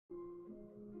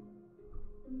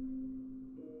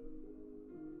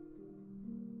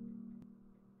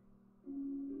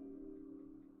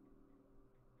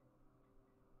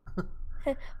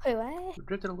Wait, what? We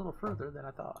drifted a little further than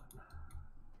I thought.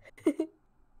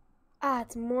 Ah,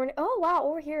 it's morning. Oh, wow,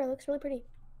 over here. It looks really pretty.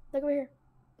 Look over here.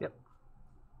 Yep.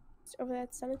 It's over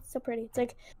that sun. It's so pretty. It's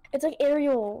like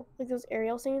aerial. Like those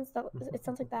aerial scenes. It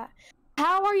sounds like that.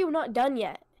 How are you not done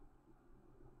yet?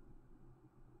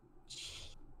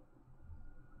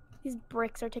 These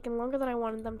bricks are taking longer than I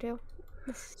wanted them to.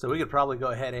 So we could probably go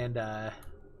ahead and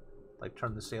like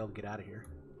turn the sail to get out of here.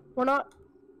 We're not.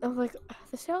 I'm like,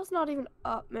 the sail's not even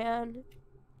up, man.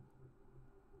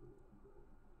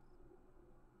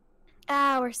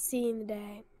 Ah, we're seeing the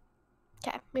day.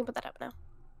 Okay, we can put that up now.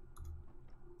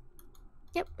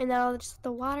 Yep, and now I'll just let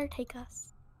the water take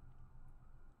us.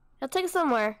 It'll take us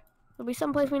somewhere. There'll be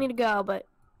someplace we need to go, but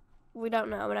we don't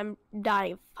know. But I'm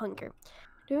dying of hunger.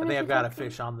 I think I've got a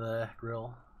fish on the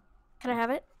grill. Can I have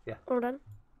it? Yeah. We're done.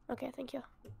 Okay, thank you.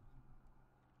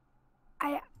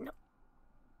 No.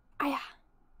 Yeah.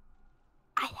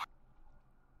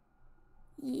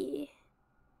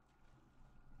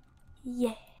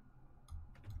 Yeah.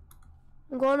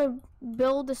 I'm going to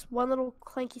build this one little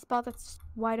clanky spot that's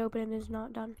wide open and is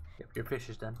not done. Yep, your fish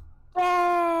is done.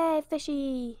 Yay,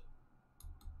 fishy!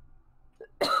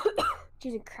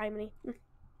 Jesus criminy.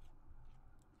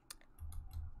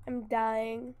 I'm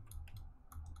dying.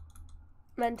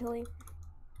 Mentally.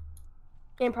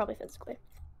 And probably physically.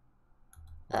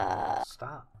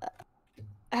 Stop.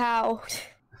 How?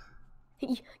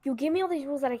 You give me all these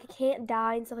rules that I can't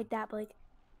die and stuff like that, but like,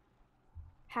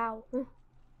 how?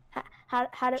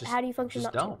 How do you function?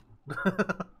 Just not don't.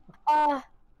 To?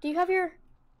 Do you have your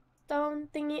stone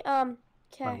thingy?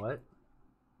 Okay. What?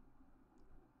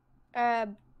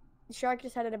 The shark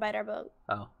decided to bite our boat.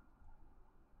 Oh.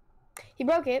 He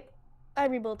broke it. I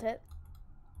rebuilt it.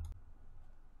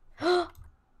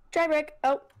 Dry brick.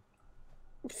 Oh.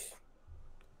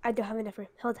 I don't have enough room.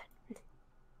 Hold on.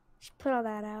 Just put all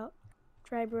that out.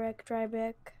 Dry brick, dry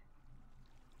brick.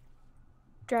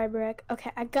 Dry brick.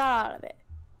 Okay, I got out of it.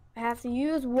 I have to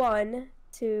use one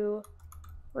to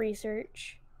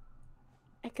research.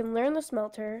 I can learn the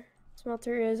smelter.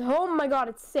 Smelter is, oh my god,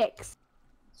 it's 6.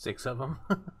 6 of them?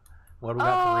 What, we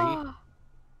got 3?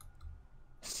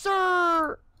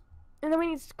 Sir! And then we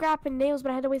need scrap and nails,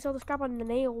 but I had to waste all the scrap on the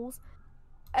nails.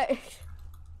 Well,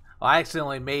 I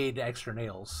accidentally made extra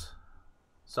nails.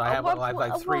 So I have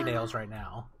like 3 nails right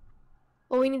now.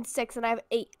 Well, we need 6, and I have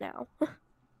 8 now.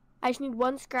 I just need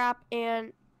 1 scrap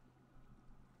and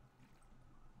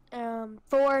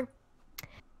 4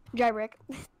 dry brick.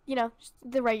 You know, just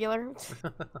the regular.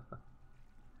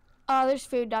 There's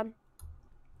food done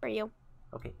for you.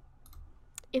 Okay.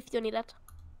 If you need it.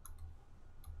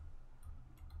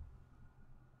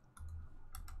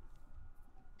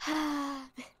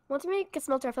 Once we make a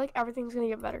smelter, I feel like everything's gonna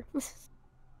get better. At least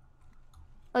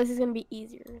it's gonna be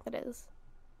easier, that is.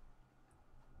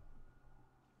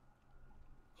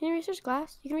 Can you research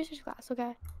glass? You can research glass,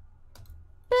 okay.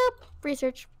 Boop!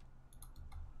 Research.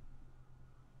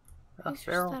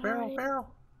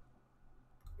 Barrel.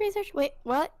 Research. Wait,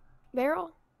 what?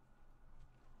 Barrel?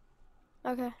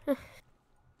 Okay.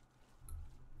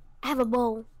 I have a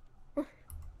bowl.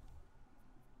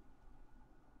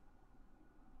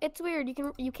 It's weird.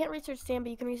 You can't research sand, but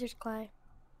you can research clay.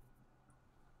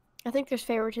 I think there's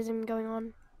favoritism going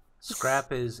on.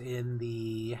 Scrap is in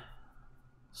the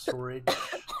storage.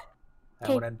 I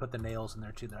went ahead and put the nails in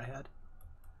there too that I had.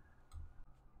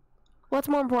 What's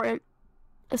more important?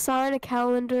 Assign a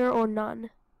calendar or none?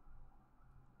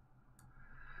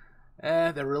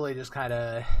 They're really just kind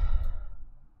of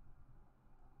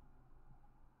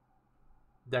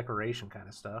decoration kind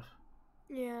of stuff.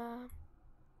 Yeah.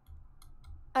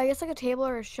 I guess like a table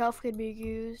or a shelf could be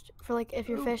used for like if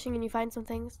you're fishing and you find some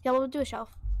things. Yeah, we'll do a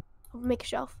shelf. We'll make a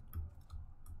shelf.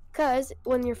 Because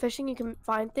when you're fishing, you can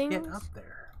find things. Get up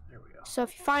there. There we go. So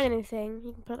if you find anything,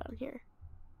 you can put it on here.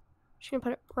 Just gonna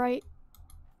put it right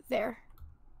there.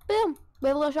 Boom! We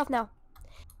have a little shelf now.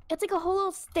 It's like a whole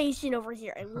little station over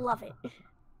here. I love it.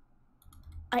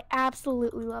 I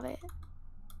absolutely love it.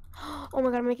 Oh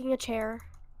my god, I'm making a chair.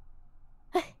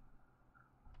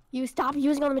 You stop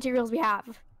using all the materials we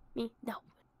have. Me? No.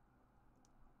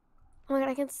 Oh my god,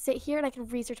 I can sit here and I can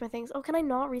research my things. Oh, can I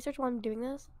not research while I'm doing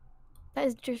this? That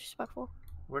is disrespectful.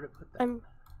 Where'd it put that?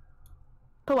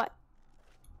 Put what?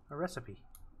 A recipe.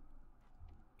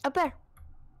 Up there.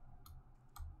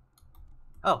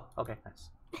 Oh, okay, nice.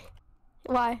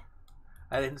 Why?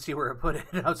 I didn't see where it put it.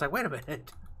 I was like, wait a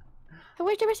minute.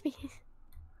 Where's the recipe?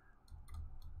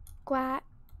 Quack.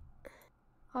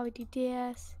 Oh, we do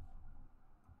this.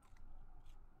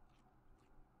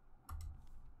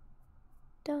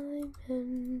 Diamond,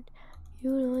 you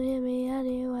don't hear me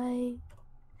anyway.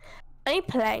 I need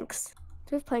planks.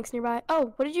 we have planks nearby?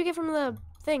 Oh, what did you get from the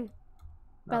thing?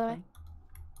 By the way. Nothing.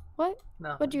 What?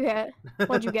 No. What'd you get?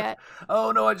 What'd you get?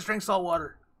 Oh no, I just drank salt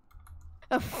water.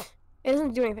 Oh, it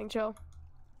doesn't do anything, chill.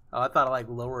 Oh, I thought it like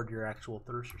lowered your actual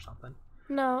thirst or something.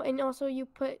 No, and also you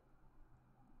put...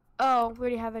 Oh, we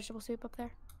already have vegetable soup up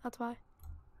there. That's why.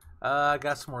 I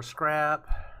got some more scrap.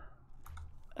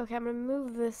 Okay, I'm gonna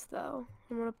move this though.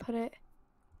 I'm gonna put it...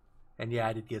 And yeah,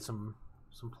 I did get some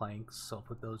planks, so I'll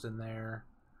put those in there.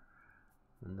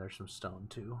 And there's some stone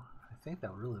too. I think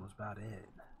that really was about it.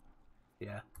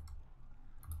 Yeah.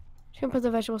 Just gonna put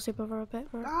the vegetable soup over a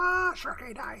bit more. Ah, shark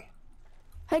ate die.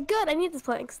 Hey, good. I need these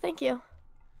planks. Thank you.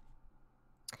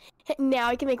 Now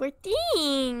I can make more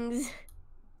things.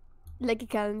 Like a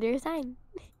calendar sign.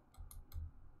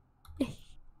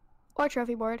 Or a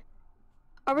trophy board.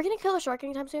 Are we gonna kill the shark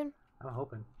anytime soon? I'm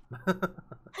hoping.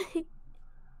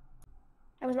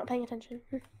 I was not paying attention.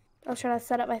 I was trying to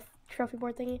set up my trophy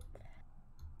board thingy.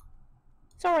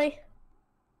 Sorry.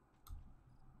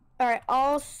 Alright,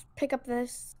 I'll pick up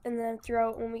this and then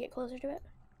throw it when we get closer to it.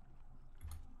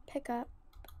 Pick up.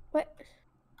 What?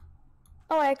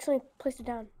 Oh, I actually placed it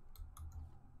down.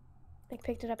 I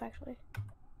picked it up, actually.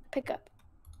 Pick up.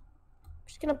 I'm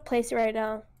just gonna place it right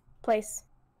now. Place.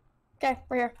 Okay,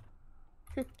 we're here.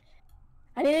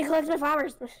 I need to collect my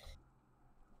flowers.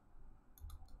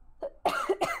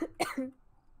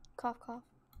 Cough, cough.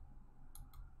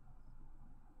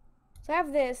 So I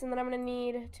have this, and then I'm gonna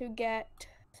need to get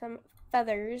some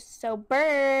feathers. So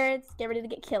birds, get ready to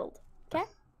get killed. Okay?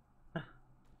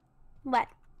 What?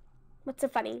 What's so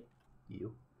funny?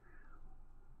 You.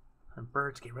 And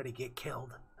birds get ready to get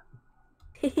killed.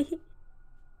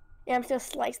 Yeah, I'm just gonna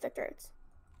slice their throats.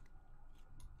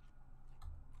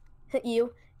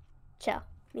 You. Chill.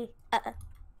 Me.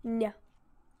 No.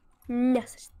 No.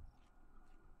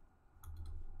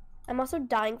 I'm also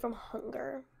dying from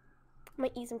hunger. I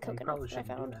might eat some coconuts that I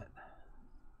found.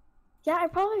 Yeah, I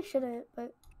probably shouldn't,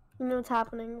 but you know what's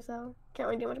happening, so can't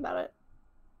really do much about it.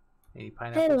 Any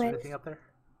pineapples or anything up there?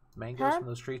 Mangoes from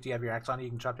those trees? Do you have your axe on you?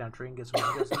 You can chop down a tree and get some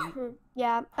mangoes to eat?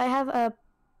 Yeah, I have a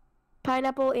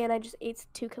pineapple and I just ate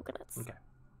 2 coconuts. Okay.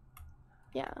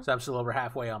 Yeah. So I'm still over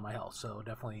halfway on my health, so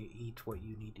definitely eat what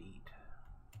you need to eat.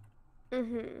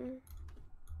 Mm-hmm.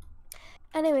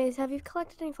 Anyways, have you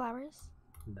collected any flowers?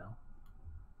 No.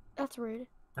 That's rude.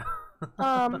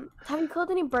 Have you killed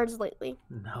any birds lately?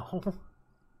 No.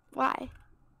 Why?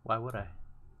 Why would I?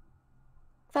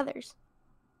 Feathers.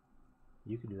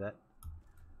 You can do that.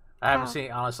 I haven't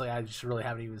seen, honestly, I just really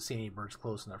haven't even seen any birds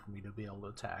close enough for me to be able to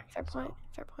attack. Fair point.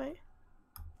 Fair point.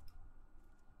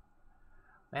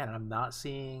 Man, I'm not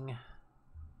seeing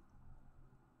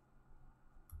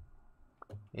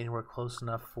anywhere close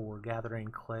enough for gathering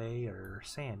clay or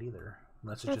sand either.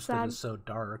 Unless it's just because it's so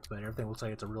dark, but everything looks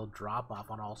like it's a real drop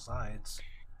off on all sides.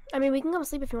 I mean, we can come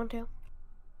sleep if you want to.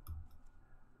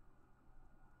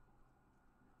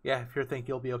 Yeah, if you think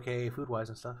you'll be okay food-wise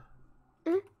and stuff.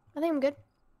 I think I'm good.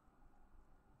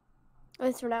 At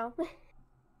least for now.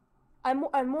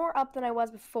 I'm more up than I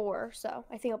was before, so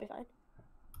I think I'll be fine.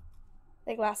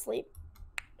 Like last sleep.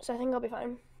 So I think I'll be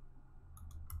fine.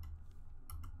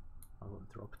 I'll go and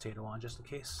throw a potato on just in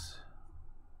case.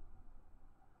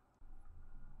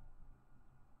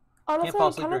 Honestly, can't fall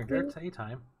asleep during dirt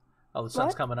anytime. Oh, the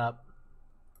sun's coming up.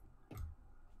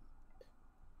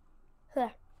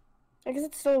 I guess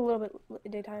it's still a little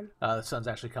bit daytime. The sun's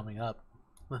actually coming up.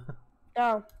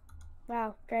 Oh.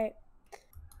 Wow, great.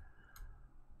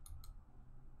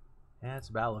 Yeah, it's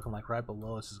about looking like right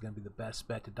below us is going to be the best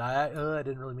bet to die. I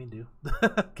didn't really mean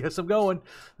to. Guess I'm going.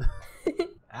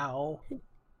 Ow.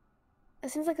 It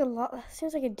seems like a lot.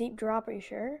 Seems like a deep drop. Are you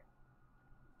sure?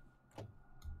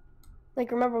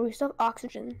 Like, remember, we still have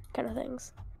oxygen kind of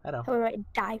things. I know. That we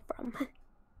might die from.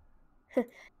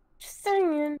 Just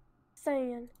saying.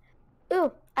 Saying.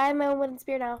 Ooh, I have my own wooden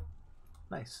spear now.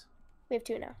 Nice. We have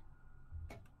 2 now.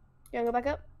 You want to go back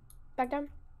up? Back down?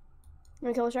 You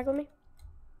want to kill the shark with me?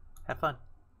 Have fun.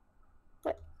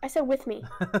 What? I said with me.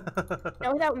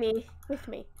 Not without me. With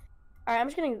me. Alright, I'm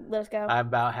just going to let us go. I'm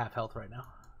about half health right now.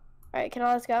 Alright, can I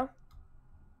let us go?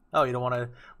 Oh, you don't want to...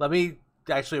 Let me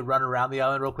actually run around the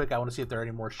island real quick. I want to see if there are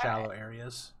any more shallow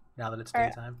areas now that it's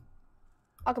daytime.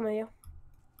 I'll come with you.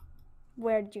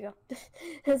 Where did you go?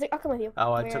 I was like, I'll come with you.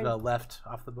 Oh, I took a left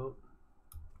off the boat.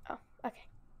 Oh, okay.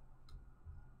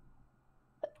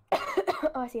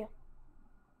 Oh, I see you.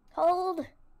 Hold!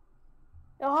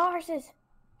 The horses!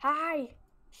 Hi!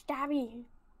 Stabby!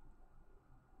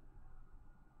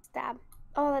 Stab.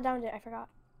 Oh, that downed it. I forgot.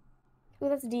 Ooh,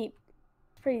 that's deep.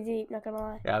 It's pretty deep, not gonna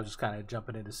lie. Yeah, I was just kind of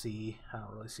jumping in to see. I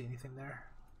don't really see anything there.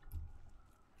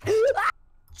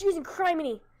 Jeez and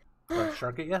criminy! What,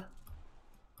 shark at ya?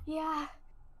 Yeah.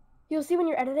 You'll see when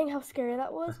you're editing how scary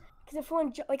that was. Because it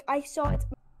flew like I saw it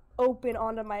open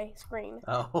onto my screen.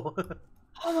 Oh.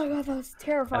 Oh my god, that was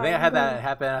terrifying. I think I had that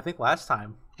happen, I think last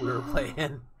time we were playing.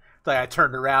 It's like I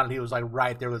turned around and he was like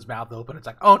right there with his mouth open. It's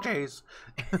like, oh jeez.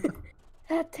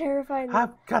 That terrified me.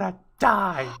 I'm gonna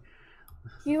die.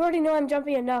 You already know I'm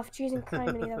jumpy enough. Jeez and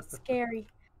criminy, that was scary.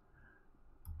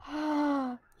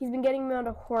 He's been getting me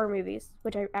onto horror movies,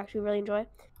 which I actually really enjoy.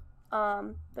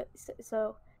 But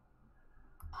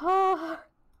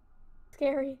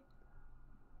scary.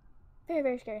 Very,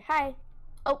 very scary. Hi.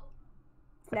 Oh.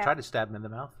 I tried to stab him in the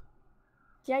mouth.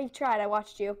 Yeah, you tried. I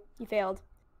watched you. You failed.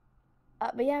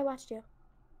 But yeah, I watched you.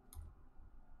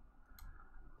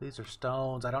 These are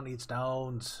stones. I don't need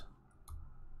stones.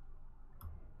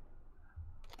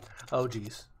 Oh,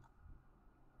 jeez.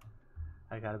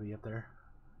 I gotta be up there.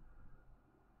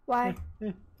 Why?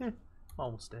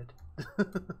 Almost dead.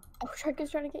 Oh, Shark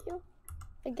is trying to get you?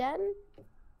 Again?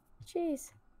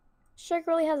 Jeez. Shark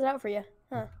really has it out for you,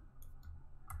 huh?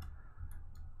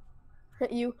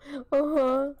 You.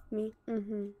 Me.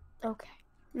 Okay.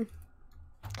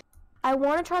 I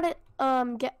want to try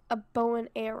to get a bow and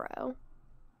arrow.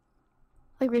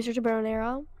 Like research a bow and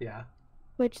arrow. Yeah.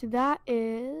 Which that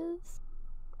is.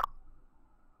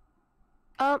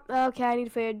 Okay, I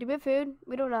need food. Do we have food?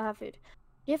 We do not have food.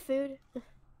 You have food?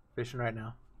 Fishing right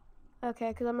now. Okay,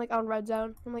 because I'm like on red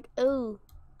zone. I'm like, oh.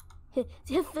 Do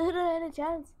you have food or any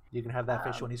chance? You can have that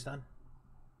fish when he's done.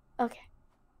 Okay.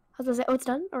 I was gonna say, oh, it's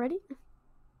done already?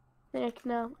 Like,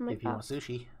 no. I'm like, If you want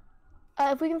sushi.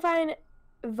 if we can find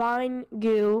vine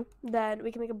goo, then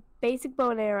we can make a basic bow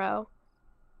and arrow.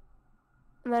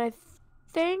 And then I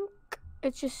think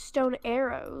it's just stone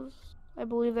arrows. I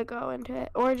believe that go into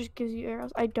it. Or it just gives you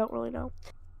arrows. I don't really know.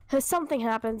 Something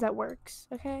happens that works,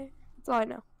 okay? That's all I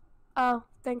know. Oh,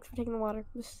 thanks for taking the water.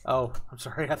 Oh, I'm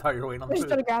sorry. I thought you were waiting on the I food.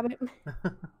 just tried to grab it. I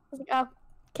was like, oh,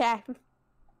 okay.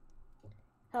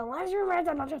 Oh, why is your red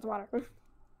zone not just water?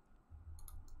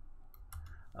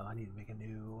 Oh, I need to make a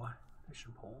new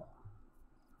fishing pole.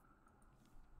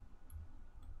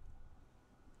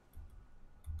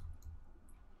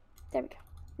 There we go.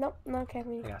 Nope, no, okay.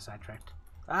 I got sidetracked.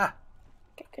 Ah!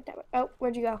 Okay, good that way. Oh,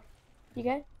 where'd you go? You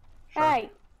good? Sure.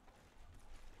 Hey!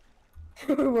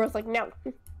 We're both like, no.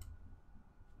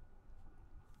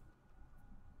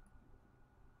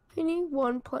 We need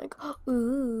one plank.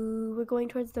 Ooh, we're going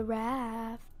towards the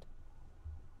raft.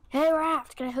 Hey,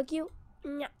 Raft, can I hook you?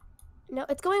 No. No,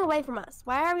 it's going away from us.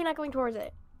 Why are we not going towards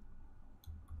it?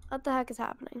 What the heck is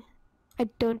happening? I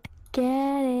don't get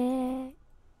it.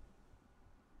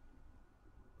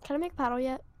 Can I make paddle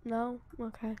yet? No?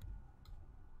 Okay.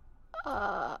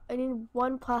 I need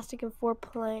 1 plastic and 4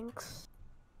 planks.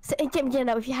 So, you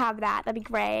know, if you have that, that'd be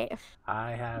great.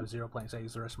 I have 0 planks. I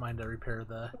use the rest of mine to repair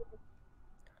the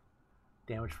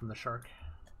damage from the shark.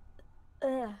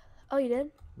 Oh, you did?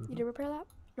 You did repair that?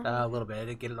 A little bit. I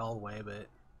didn't get it all the way, but...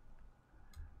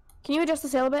 Can you adjust the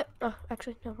sail a bit? Oh,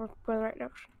 actually, no, we're going the right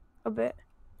direction. A bit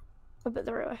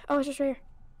the right way. Oh, it's just right here.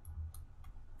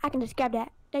 I can just grab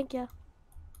that. Thank you.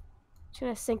 Just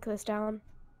gonna sink this down.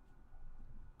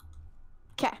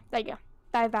 Okay, there you go.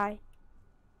 Bye-bye.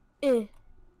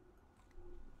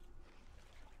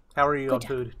 How are you Good on job.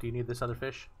 food? Do you need this other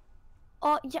fish?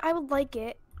 Oh, yeah, I would like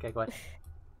it. Okay, go ahead.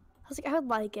 I was like, I would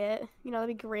like it. You know,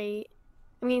 that'd be great.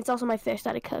 I mean, it's also my fish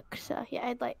that I cook, so yeah,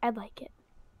 I'd like it.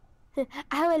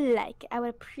 I would like it. I would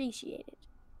appreciate it.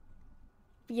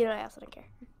 But you know, I also don't care.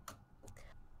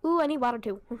 Ooh, I need water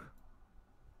too.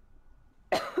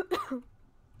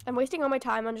 I'm wasting all my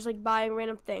time on just like buying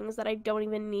random things that I don't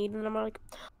even need, and I'm like,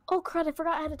 oh crud, I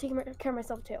forgot I had to take care of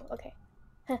myself too. Okay.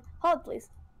 Hold, please.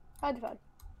 Hide the phone.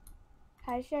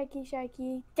 Hi,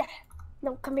 Sharky. Yeah.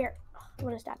 No, come here. Oh, I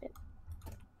want to stab it.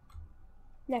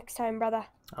 Next time, brother.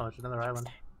 Oh, it's another island.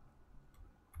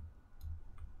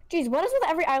 Jeez, what is with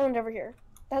every island over here?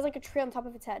 That has like a tree on top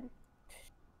of its head.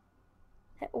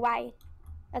 Why?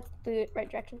 That's the right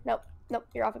direction. Nope,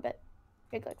 you're off a bit.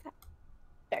 Good, like that.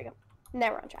 There you go.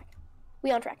 Now we're on track.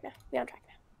 We on track now. I'm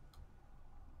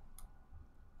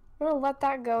gonna let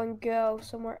that go and go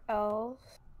somewhere else.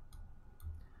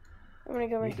 I'm gonna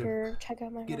go over here, check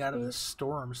out my Get out of this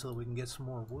storm so that we can get some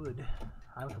more wood.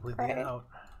 I'm completely out.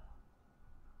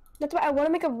 That's why I want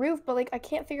to make a roof, but like I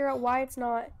can't figure out why it's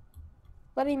not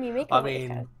letting me make it. I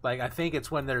mean, like I think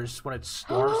it's when it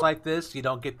storms like this, you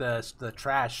don't get the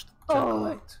trash to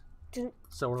collect.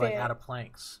 So we're like out of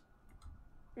planks.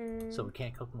 So we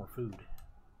can't cook more food.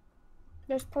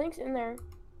 There's planks in there.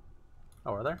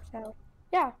 Oh, are there? So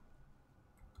yeah.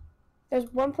 There's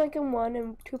 1 plank in one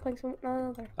and 2 planks in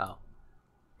another. Oh.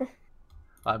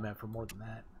 I meant for more than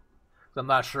that. I'm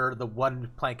not sure the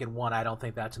 1 plank in 1, I don't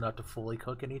think that's enough to fully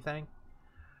cook anything.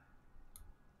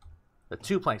 The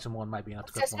 2 planks in 1 might be enough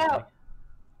to cook one thing.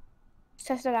 Let's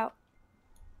test it out.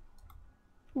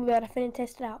 We gotta finish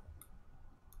test it out.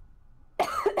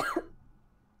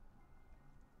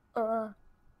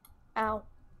 Ow.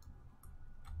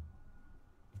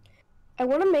 I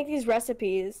want to make these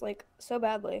recipes, like, so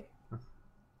badly. But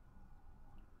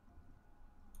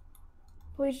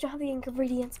we just don't have the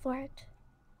ingredients for it.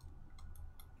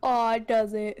 Oh, it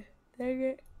does it. Dang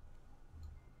it.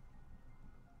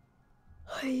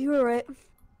 You were right.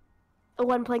 A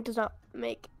 1 plank does not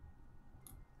make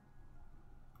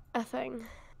a thing.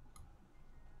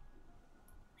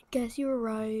 I guess you were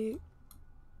right.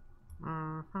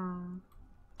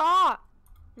 Ah!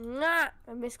 Nah!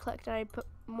 I misclicked and I put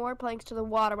more planks to the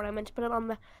water when I meant to put it on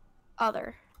the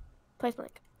other. Place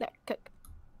plank. There, cook.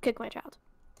 Cook, my child.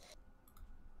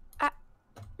 Ah!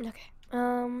 Okay.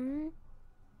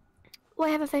 Well, I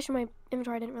have a fish in my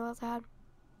inventory I didn't realize I had.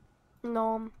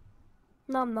 Nom.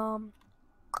 Nom nom.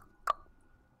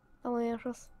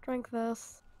 Delicious. Drink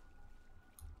this.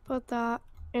 Put that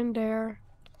in there.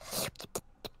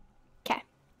 Okay.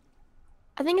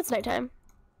 I think it's nighttime.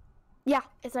 Yeah,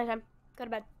 it's nighttime. Go to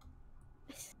bed.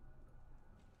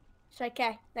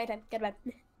 Okay, nighttime. Go to bed.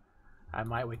 I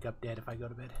might wake up dead if I go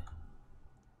to bed.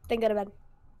 Then go to bed.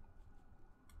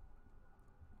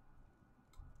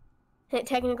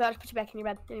 Technically, I'll just put you back in your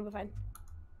bed and you'll be fine.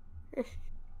 If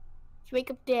you wake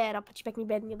up dead, I'll put you back in your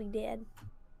bed and you'll be dead.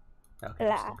 Okay,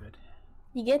 that's still good.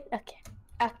 You good? Okay.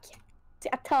 Okay. See,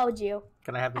 I told you.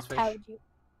 Can I have this fish? I told you.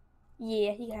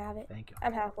 Yeah, you can have it. Thank you.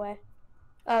 I'm halfway.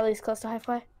 At least close to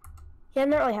halfway. Yeah, I'm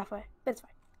not really halfway, but it's fine.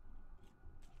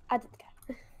 I did good.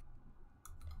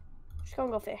 Just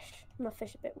gonna go fish. I'm gonna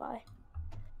fish a bit while I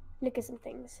look at some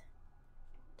things.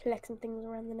 Collect some things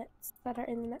around the nets that are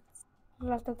in the nets.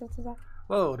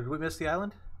 Whoa, did we miss the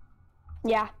island?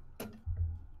 Yeah.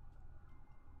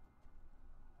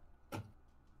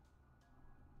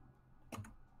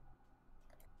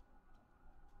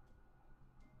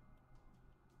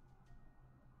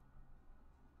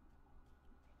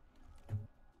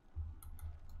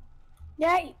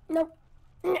 Yay! No!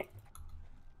 No!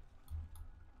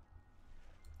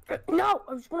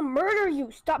 I just want to murder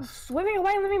you! Stop swimming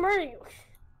away and let me murder you!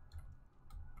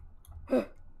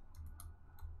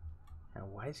 Now,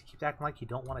 why does he keep acting like you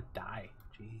don't want to die?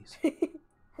 Jeez.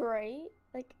 Right?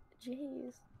 Like,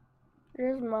 jeez.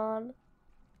 There's Mon.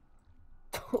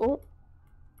 Oh.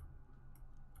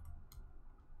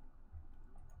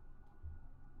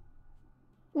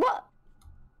 What?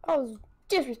 I was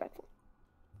disrespectful.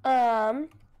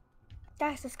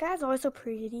 Guys, the sky's always so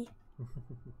pretty.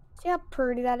 See how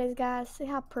pretty that is, guys? See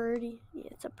how pretty? Yeah,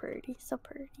 it's so pretty. So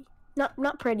pretty.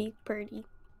 Not pretty, pretty.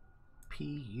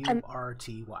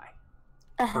 P-U-R-T-Y.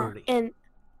 Pretty. And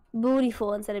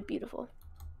bootyful instead of beautiful.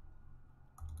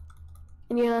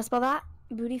 And you know how to spell that?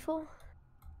 Bootyful?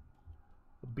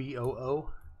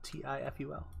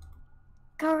 B-O-O-T-I-F-U-L.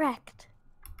 Correct.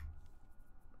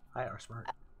 I are smart.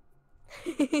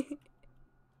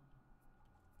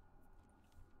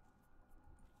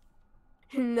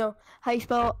 No, how you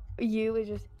spell U is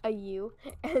just a U,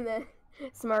 and then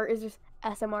smart is just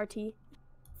S-M-R-T.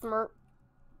 Smart.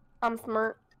 I'm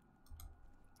smart.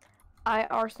 I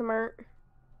are smart.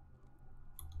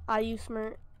 I you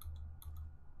smart.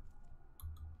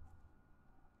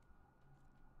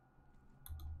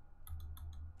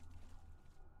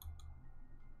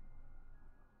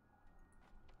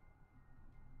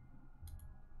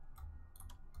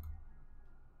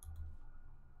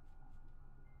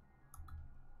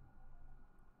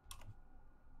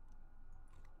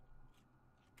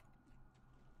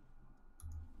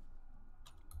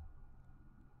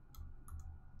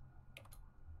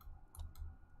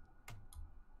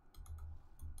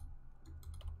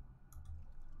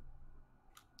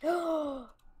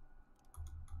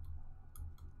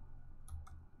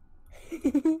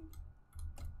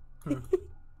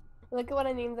 Look at what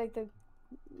I named like the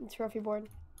trophy board.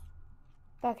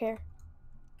 Back here.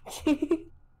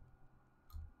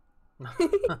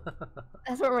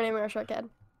 That's what we're naming our shortcut.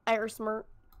 I are smart.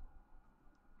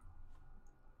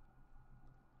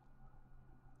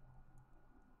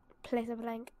 Place a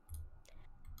blank.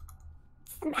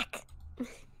 Smack.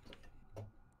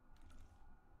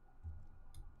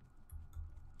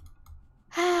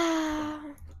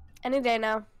 Any day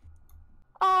now.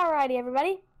 Alrighty,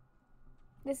 everybody.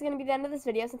 This is gonna be the end of this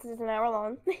video since it's an hour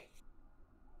long.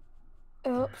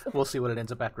 Oops. We'll see what it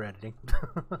ends up after editing.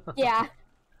 Yeah.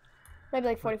 Maybe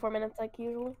like 44 minutes like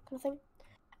usual kind of thing.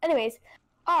 Anyways,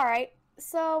 alright.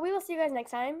 So we will see you guys next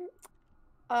time.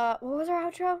 What was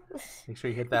our outro? Make sure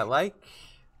you hit that like,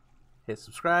 hit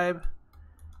subscribe,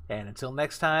 and until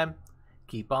next time,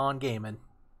 keep on gaming.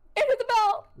 And hit the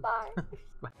bell. Bye.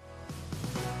 Bye.